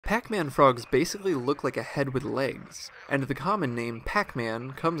Pac-Man frogs basically look like a head with legs, and the common name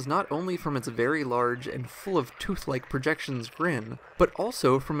Pac-Man comes not only from its very large and full of tooth-like projections grin, but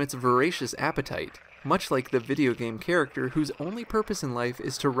also from its voracious appetite, much like the video game character whose only purpose in life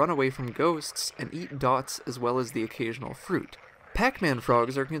is to run away from ghosts and eat dots as well as the occasional fruit. Pac-Man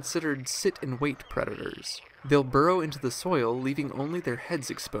frogs are considered sit-and-wait predators. They'll burrow into the soil, leaving only their heads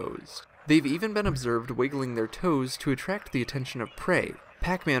exposed. They've even been observed wiggling their toes to attract the attention of prey.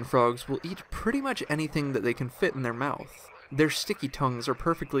 Pac-Man frogs will eat pretty much anything that they can fit in their mouth. Their sticky tongues are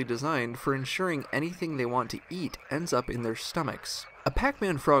perfectly designed for ensuring anything they want to eat ends up in their stomachs. A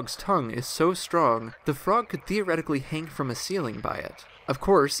Pac-Man frog's tongue is so strong, the frog could theoretically hang from a ceiling by it. Of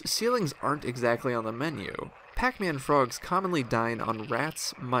course, ceilings aren't exactly on the menu. Pac-Man frogs commonly dine on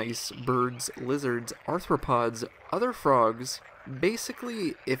rats, mice, birds, lizards, arthropods, other frogs.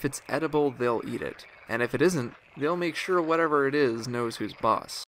 Basically, if it's edible, they'll eat it. And if it isn't, they'll make sure whatever it is knows who's boss.